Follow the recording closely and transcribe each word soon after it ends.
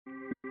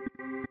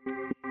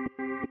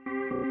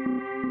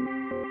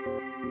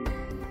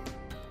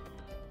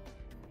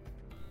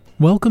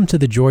Welcome to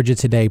the Georgia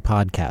Today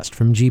podcast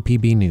from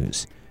GPB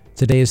News.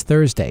 Today is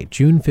Thursday,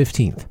 June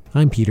 15th.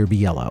 I'm Peter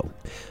Biello.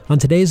 On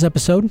today's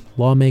episode,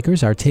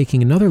 lawmakers are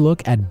taking another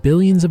look at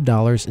billions of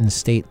dollars in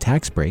state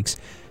tax breaks.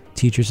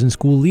 Teachers and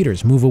school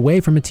leaders move away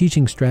from a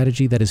teaching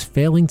strategy that is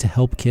failing to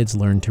help kids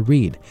learn to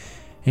read.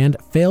 And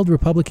failed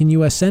Republican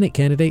U.S. Senate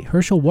candidate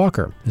Herschel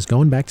Walker is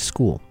going back to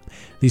school.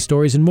 These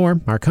stories and more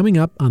are coming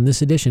up on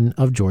this edition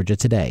of Georgia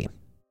Today.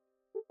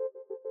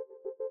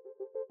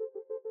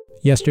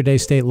 Yesterday,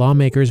 state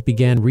lawmakers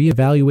began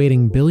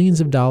reevaluating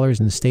billions of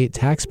dollars in state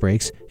tax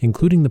breaks,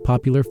 including the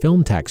popular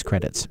film tax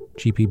credits.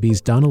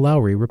 GPB's Donna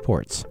Lowry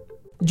reports.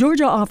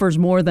 Georgia offers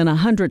more than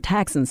 100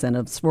 tax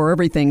incentives for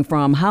everything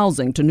from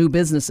housing to new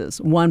businesses.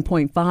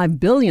 $1.5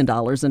 billion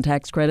in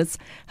tax credits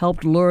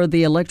helped lure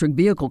the electric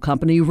vehicle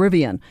company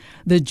Rivian.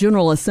 The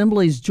General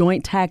Assembly's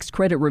Joint Tax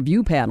Credit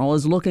Review Panel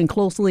is looking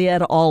closely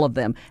at all of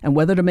them and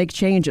whether to make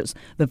changes.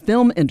 The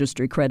film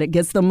industry credit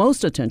gets the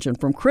most attention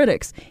from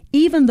critics,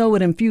 even though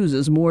it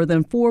infuses more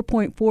than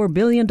 $4.4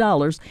 billion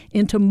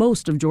into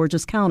most of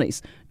Georgia's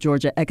counties.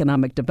 Georgia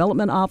Economic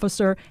Development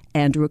Officer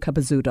Andrew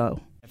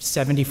Capizzuto.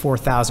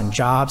 74,000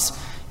 jobs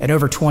and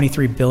over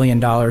 $23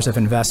 billion of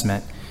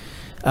investment.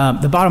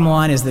 The bottom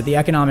line is that the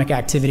economic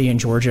activity in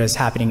Georgia is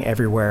happening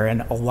everywhere,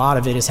 and a lot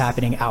of it is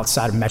happening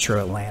outside of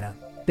Metro Atlanta.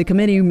 The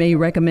committee may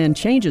recommend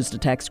changes to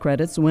tax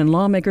credits when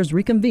lawmakers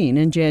reconvene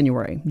in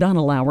January.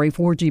 Donna Lowry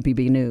for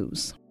GPB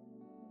News.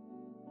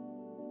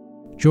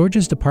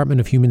 Georgia's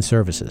Department of Human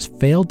Services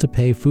failed to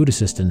pay food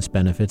assistance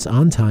benefits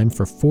on time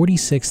for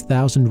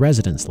 46,000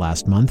 residents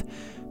last month.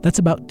 That's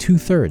about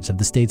two-thirds of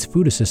the state's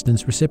food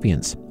assistance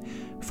recipients.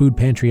 Food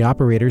pantry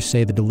operators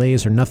say the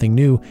delays are nothing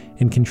new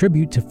and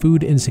contribute to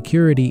food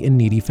insecurity in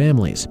needy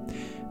families.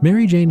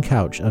 Mary Jane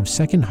Couch of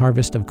Second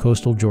Harvest of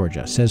Coastal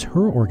Georgia says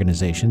her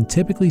organization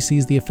typically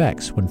sees the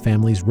effects when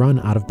families run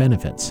out of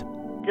benefits.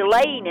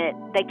 Delaying it,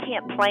 they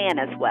can't plan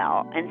as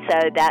well, and so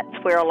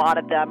that's where a lot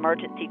of the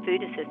emergency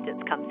food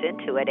assistance comes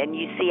into it, and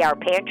you see our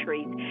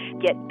pantries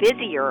get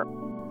busier.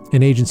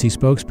 An agency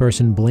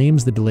spokesperson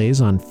blames the delays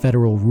on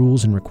federal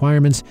rules and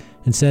requirements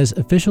and says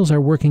officials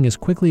are working as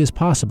quickly as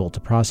possible to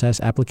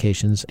process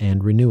applications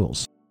and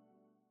renewals.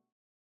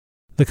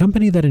 The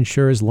company that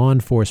insures law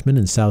enforcement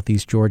in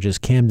southeast Georgia's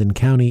Camden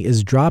County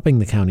is dropping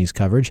the county's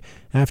coverage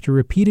after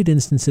repeated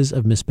instances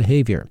of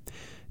misbehavior.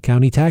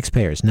 County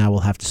taxpayers now will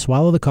have to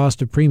swallow the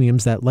cost of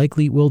premiums that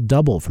likely will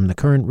double from the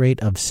current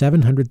rate of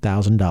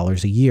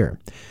 $700,000 a year.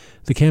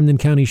 The Camden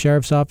County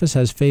Sheriff's Office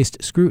has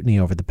faced scrutiny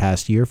over the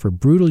past year for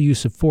brutal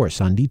use of force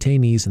on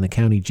detainees in the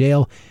county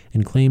jail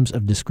and claims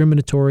of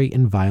discriminatory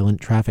and violent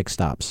traffic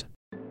stops.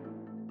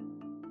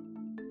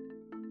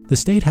 The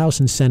State House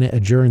and Senate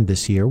adjourned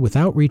this year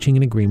without reaching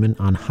an agreement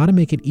on how to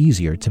make it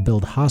easier to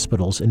build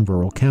hospitals in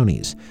rural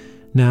counties.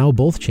 Now,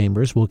 both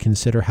chambers will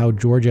consider how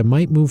Georgia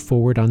might move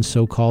forward on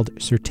so-called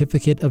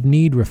Certificate of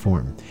Need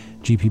reform.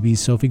 GPB's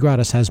Sophie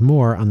Gratis has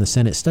more on the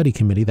Senate Study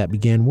Committee that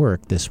began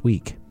work this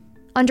week.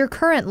 Under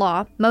current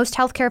law, most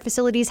healthcare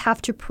facilities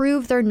have to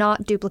prove they're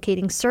not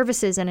duplicating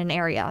services in an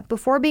area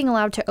before being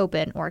allowed to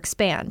open or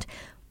expand.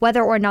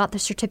 Whether or not the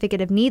Certificate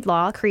of Need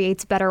law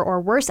creates better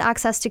or worse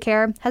access to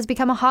care has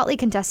become a hotly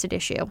contested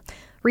issue.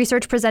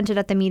 Research presented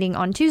at the meeting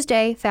on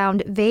Tuesday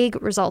found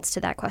vague results to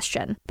that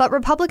question. But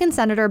Republican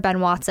Senator Ben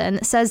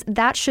Watson says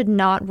that should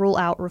not rule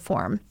out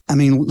reform. I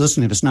mean,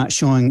 listen, if it's not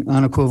showing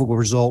unequivocal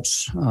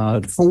results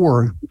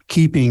for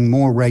keeping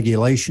more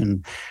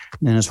regulation,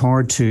 then it's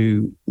hard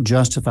to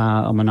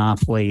justify a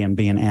monopoly and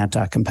being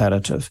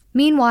anti-competitive.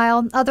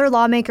 Meanwhile, other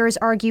lawmakers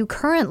argue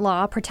current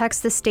law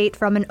protects the state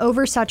from an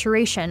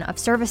oversaturation of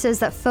services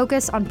that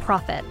focus on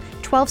profit.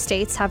 12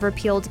 states have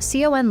repealed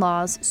CON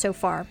laws so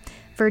far.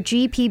 For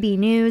GPB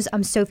News,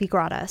 I'm Sophie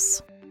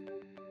Gratis.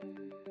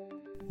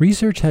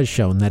 Research has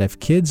shown that if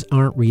kids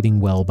aren't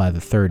reading well by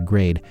the third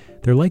grade,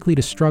 they're likely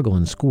to struggle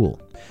in school.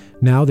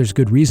 Now there's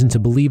good reason to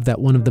believe that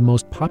one of the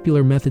most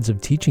popular methods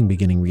of teaching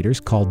beginning readers,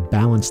 called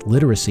balanced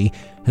literacy,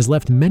 has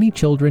left many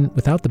children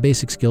without the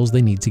basic skills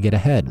they need to get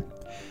ahead.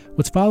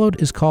 What's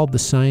followed is called the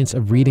science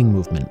of reading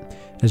movement.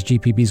 As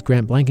GPB's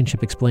Grant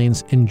Blankenship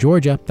explains, in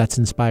Georgia, that's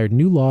inspired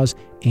new laws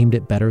aimed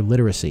at better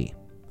literacy.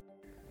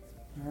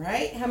 All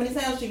right, how many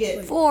sounds did you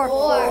get?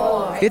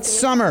 Four. It's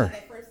summer,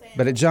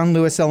 but at John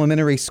Lewis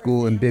Elementary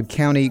School in Bibb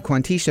County,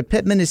 Quantisha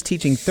Pittman is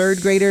teaching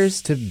third graders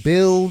to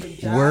build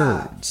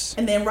words.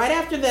 And then right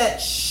after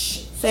that,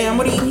 Sam,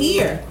 what do you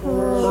hear?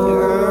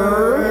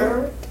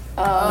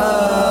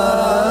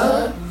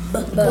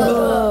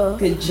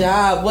 Good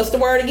job. What's the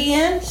word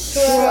again?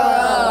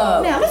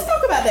 Shrub. Now, let's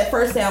talk about that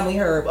first sound we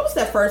heard. What was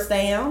that first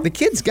sound? The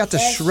kids got to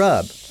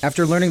shrub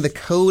after learning the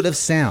code of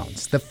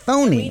sounds, the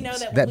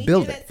phonemes that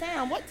build it.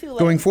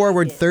 Going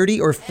forward, 30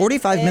 or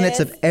 45 minutes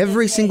of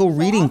every single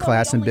reading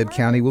class in Bibb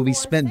County will be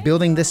spent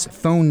building this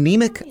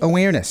phonemic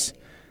awareness,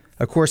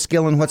 a core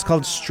skill in what's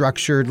called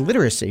structured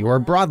literacy, or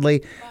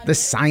broadly, the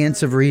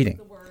science of reading.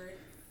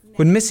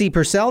 When Missy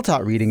Purcell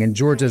taught reading in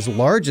Georgia's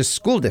largest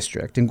school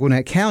district in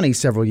Gwinnett County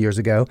several years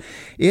ago,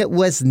 it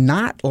was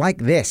not like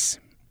this.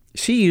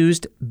 She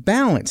used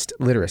balanced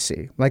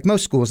literacy, like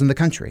most schools in the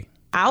country.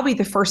 I'll be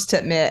the first to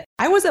admit,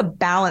 I was a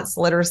balanced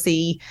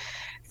literacy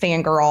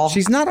fangirl.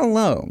 She's not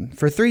alone.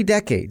 For 3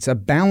 decades, a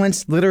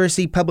balanced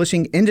literacy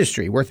publishing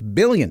industry worth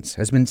billions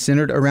has been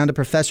centered around a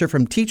professor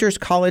from Teachers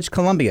College,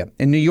 Columbia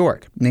in New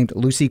York named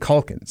Lucy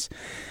Calkins.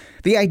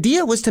 The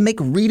idea was to make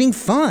reading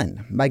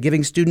fun by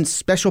giving students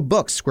special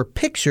books where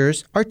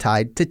pictures are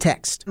tied to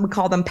text. We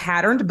call them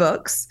patterned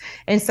books.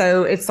 And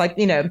so it's like,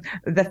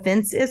 the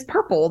fence is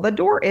purple, the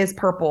door is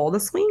purple,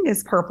 the swing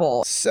is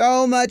purple.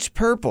 So much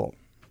purple.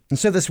 And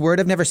so this word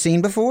I've never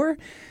seen before?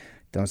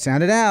 Don't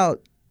sound it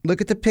out.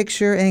 Look at the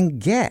picture and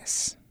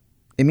guess.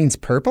 It means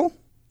purple?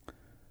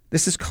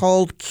 This is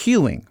called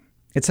cueing.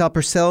 It's how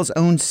Purcell's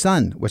own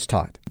son was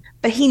taught.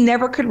 But he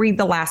never could read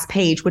the last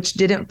page, which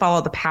didn't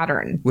follow the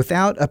pattern.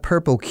 Without a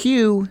purple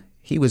cue,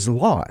 he was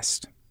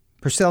lost.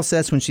 Purcell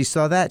says when she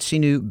saw that, she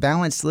knew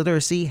balanced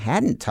literacy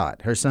hadn't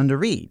taught her son to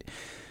read.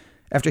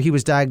 After he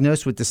was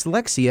diagnosed with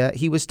dyslexia,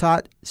 he was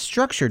taught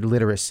structured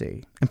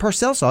literacy. And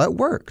Purcell saw it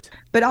worked.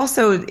 But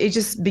also, it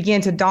just began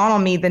to dawn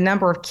on me the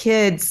number of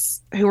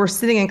kids who were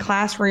sitting in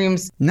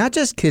classrooms. Not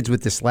just kids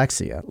with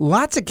dyslexia.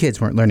 Lots of kids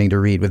weren't learning to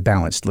read with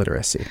balanced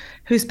literacy.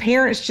 Whose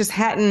parents just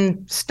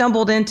hadn't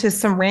stumbled into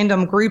some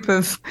random group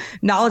of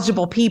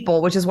knowledgeable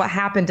people, which is what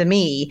happened to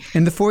me.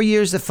 In the 4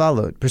 years that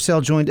followed, Purcell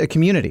joined a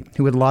community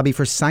who would lobby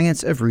for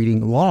science of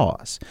reading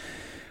laws.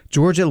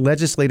 Georgia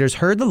legislators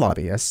heard the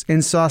lobbyists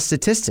and saw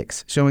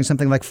statistics showing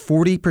something like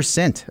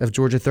 40% of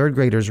Georgia third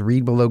graders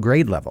read below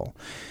grade level.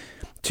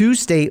 2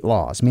 state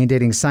laws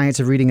mandating science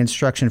of reading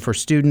instruction for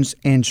students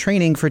and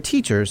training for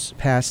teachers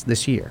passed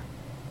this year.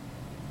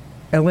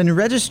 Ellen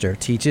Register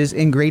teaches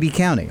in Grady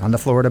County on the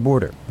Florida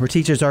border, where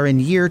teachers are in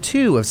year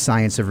 2 of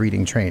science of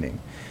reading training.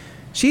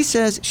 She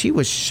says she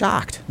was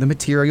shocked the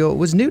material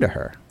was new to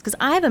her. Because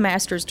I have a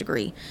master's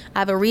degree. I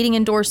have a reading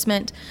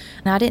endorsement,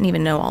 and I didn't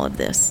even know all of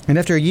this. And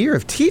after a year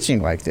of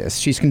teaching like this,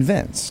 she's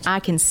convinced. I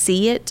can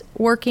see it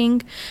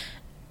working.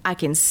 I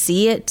can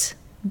see it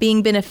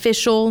being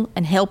beneficial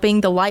and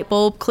helping the light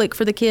bulb click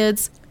for the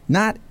kids.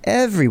 Not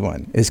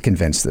everyone is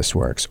convinced this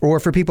works, or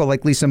for people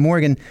like Lisa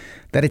Morgan,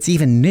 that it's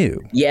even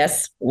new.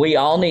 Yes, we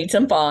all need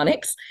some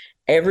phonics.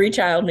 Every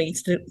child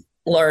needs to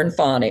learn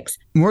phonics.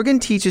 Morgan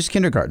teaches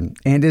kindergarten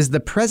and is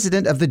the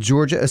president of the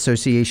Georgia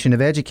Association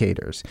of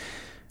Educators.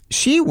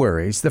 She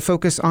worries the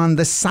focus on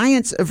the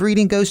science of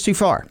reading goes too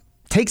far,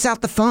 takes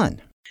out the fun.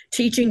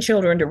 Teaching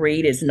children to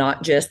read is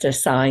not just a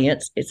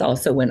science, it's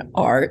also an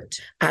art.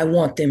 I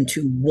want them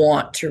to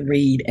want to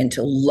read and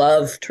to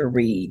love to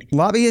read.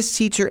 Lobbyist,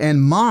 teacher,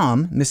 and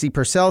mom, Missy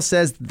Purcell,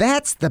 says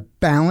that's the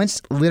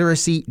balanced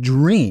literacy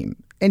dream.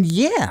 And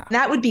yeah,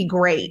 that would be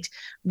great.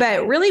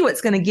 But really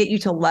what's going to get you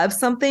to love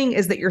something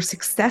is that you're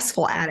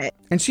successful at it.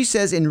 And she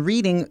says in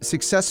reading,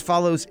 success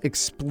follows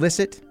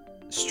explicit,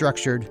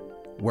 structured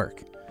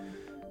work.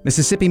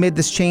 Mississippi made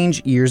this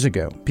change years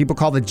ago. People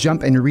call the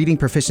jump in reading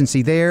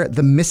proficiency there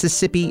the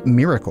Mississippi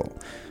Miracle.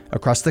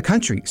 Across the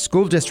country,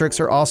 school districts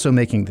are also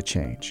making the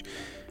change.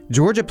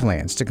 Georgia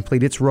plans to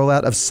complete its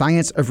rollout of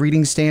science of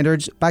reading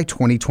standards by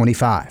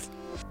 2025.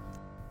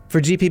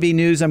 For GPB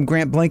News, I'm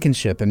Grant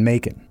Blankenship in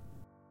Macon.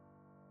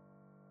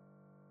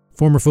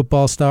 Former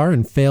football star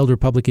and failed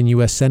Republican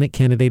U.S. Senate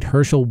candidate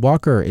Herschel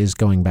Walker is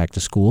going back to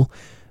school.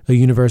 A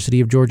University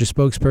of Georgia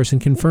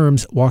spokesperson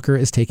confirms Walker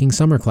is taking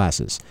summer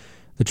classes.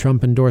 The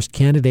Trump-endorsed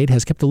candidate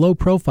has kept a low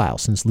profile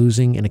since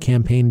losing in a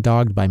campaign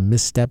dogged by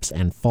missteps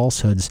and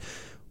falsehoods.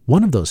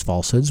 One of those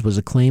falsehoods was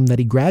a claim that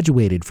he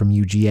graduated from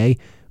UGA,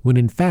 when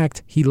in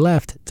fact he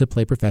left to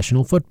play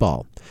professional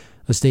football.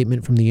 A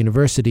statement from the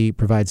university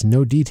provides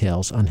no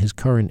details on his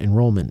current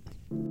enrollment.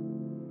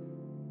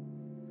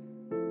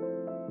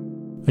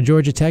 A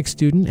Georgia Tech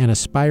student and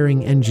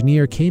aspiring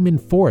engineer came in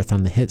fourth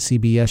on the hit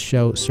CBS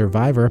show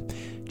Survivor.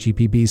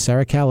 GPB's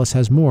Sarah Callis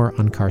has more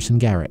on Carson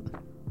Garrett.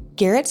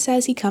 Garrett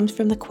says he comes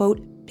from the,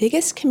 quote,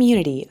 biggest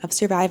community of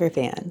Survivor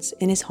fans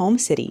in his home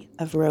city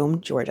of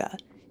Rome, Georgia.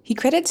 He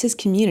credits his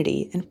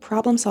community and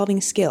problem-solving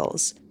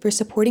skills for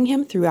supporting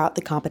him throughout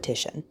the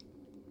competition.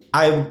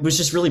 I was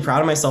just really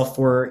proud of myself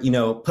for,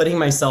 putting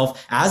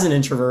myself as an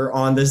introvert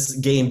on this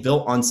game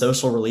built on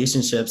social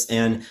relationships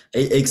and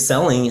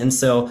excelling. And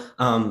so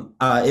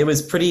it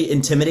was pretty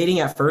intimidating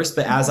at first,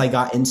 but as I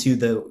got into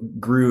the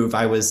groove,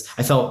 I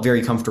felt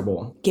very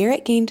comfortable.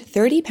 Garrett gained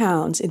 30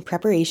 pounds in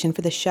preparation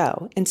for the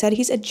show and said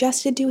he's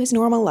adjusted to his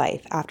normal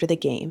life after the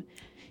game.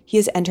 He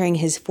is entering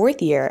his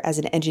 4th year as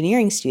an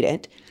engineering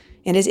student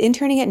and is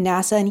interning at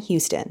NASA in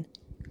Houston.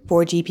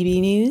 For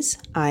GPB News,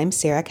 I'm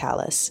Sarah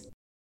Callis.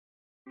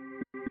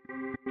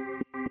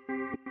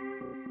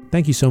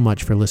 Thank you so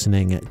much for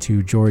listening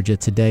to Georgia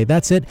Today.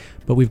 That's it,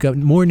 but we've got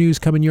more news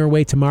coming your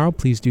way tomorrow.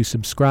 Please do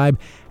subscribe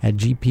at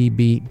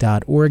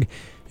gpb.org.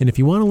 And if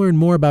you want to learn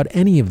more about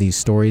any of these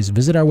stories,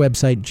 visit our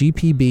website,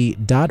 gpb.org/news.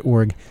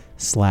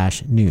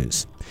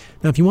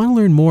 Now, if you want to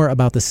learn more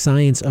about the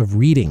science of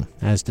reading,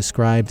 as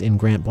described in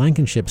Grant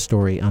Blankenship's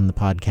story on the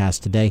podcast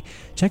today,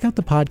 check out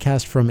the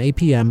podcast from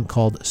APM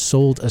called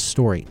Sold a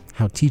Story,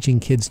 How Teaching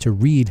Kids to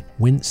Read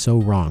Went So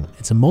Wrong.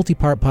 It's a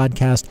multi-part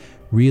podcast,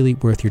 really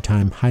worth your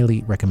time.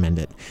 Highly recommend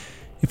it.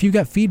 If you've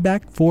got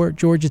feedback for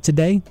Georgia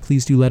Today,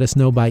 please do let us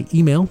know by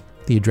email.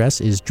 The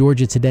address is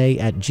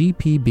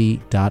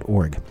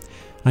georgiatoday@gpb.org.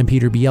 I'm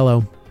Peter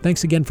Biello.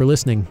 Thanks again for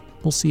listening.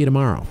 We'll see you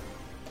tomorrow.